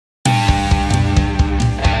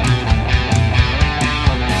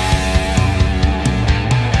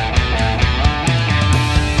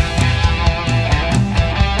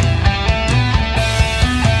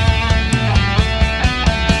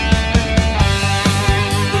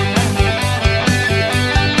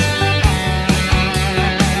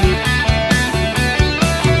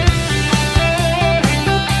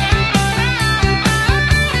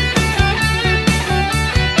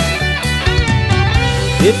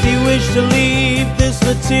If you wish to leave this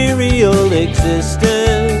material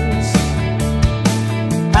existence,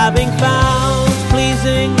 having found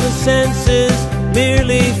pleasing the senses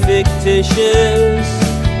merely fictitious,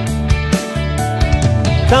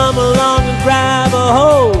 come along and grab a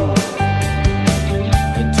hold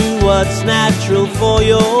into what's natural for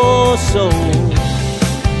your soul.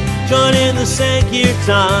 Join in the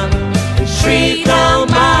Sankirtan and Shri Dham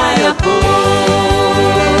Mayapur.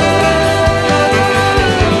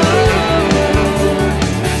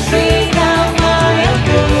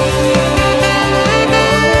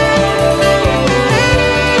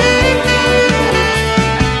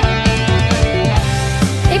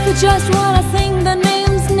 Just wanna sing the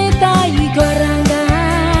names Nitai Goranga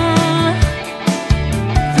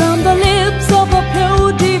from the lips of a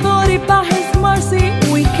pure devotee. By His mercy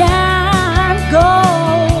we can go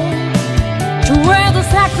to where the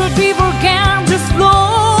sacred river Ganges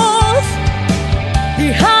flows, the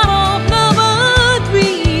heart of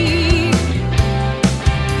Navadvip,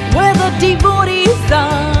 where the devotees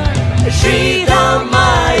are. Shri Dham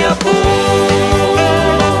Mayapur.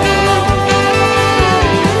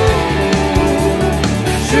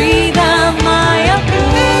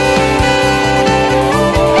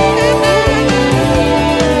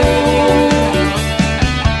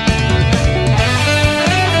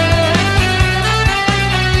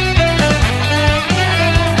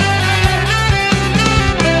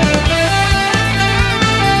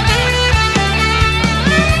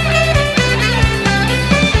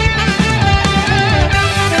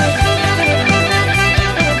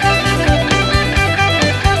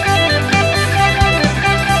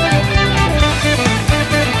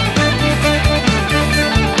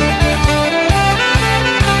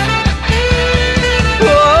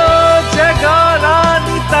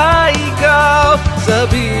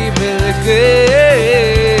 सभी मिलके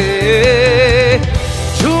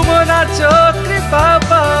झूमो नाचो कृपा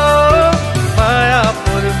पाओ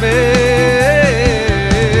मायापुर में।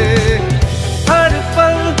 हर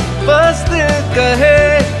पल बस दिल कहे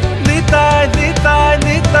निताय निताय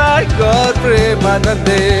निताय गौर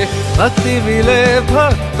प्रेमानंदे। भक्ति मिले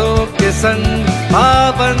भक्तों के संग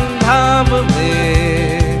पावन धाम में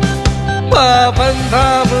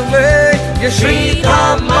ये श्री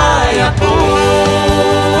धाम मायापुर,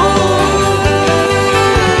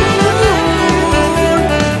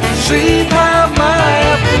 श्री धाम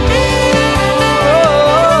मायापुर,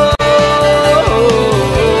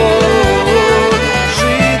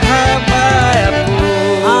 श्री धाम Mayapur.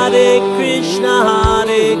 Hare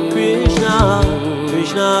Krishna,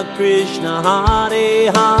 Krishna Krishna, Hare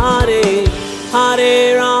Hare, Hare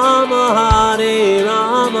Rama,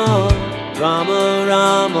 Rama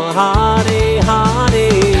Rama, Hare Hare.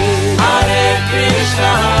 Hare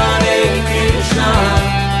Krishna,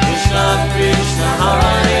 Krishna Krishna,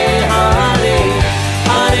 Hare Hare,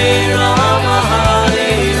 Hare Rama,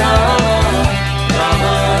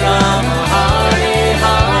 Rama Rama, Hare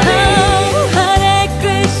Hare. Hare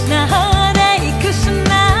Krishna,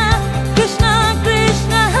 Krishna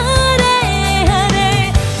Krishna, Hare Hare,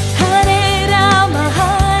 Hare Rama,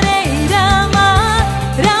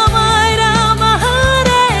 Rama Rama,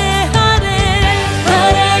 Hare Hare.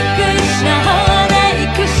 Hare Krishna,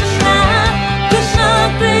 Krishna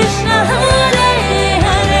Krishna, Hare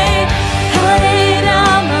Hare, Hare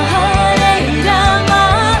Rama,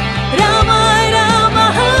 Rama Rama,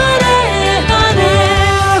 Hare Hare.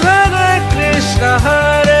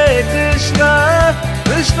 Hare Krishna,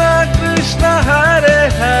 Krishna Krishna, Hare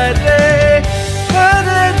Hare,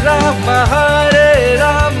 Hare Rama,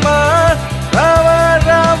 Rama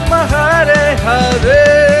Rama, Hare Hare.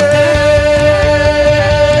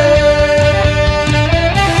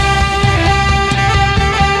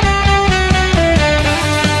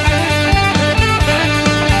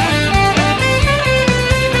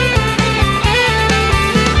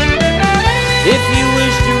 If you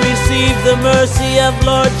wish to receive the mercy of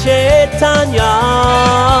Lord Chaitanya,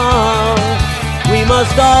 we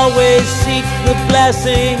must always seek the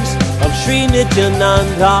blessings of Sri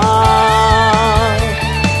Nityananda.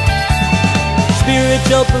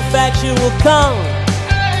 Spiritual perfection will come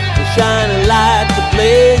to shine like the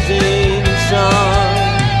blazing sun.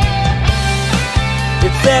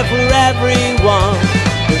 It's there for everyone.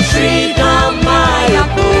 Sri Dham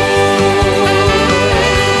Mayapur.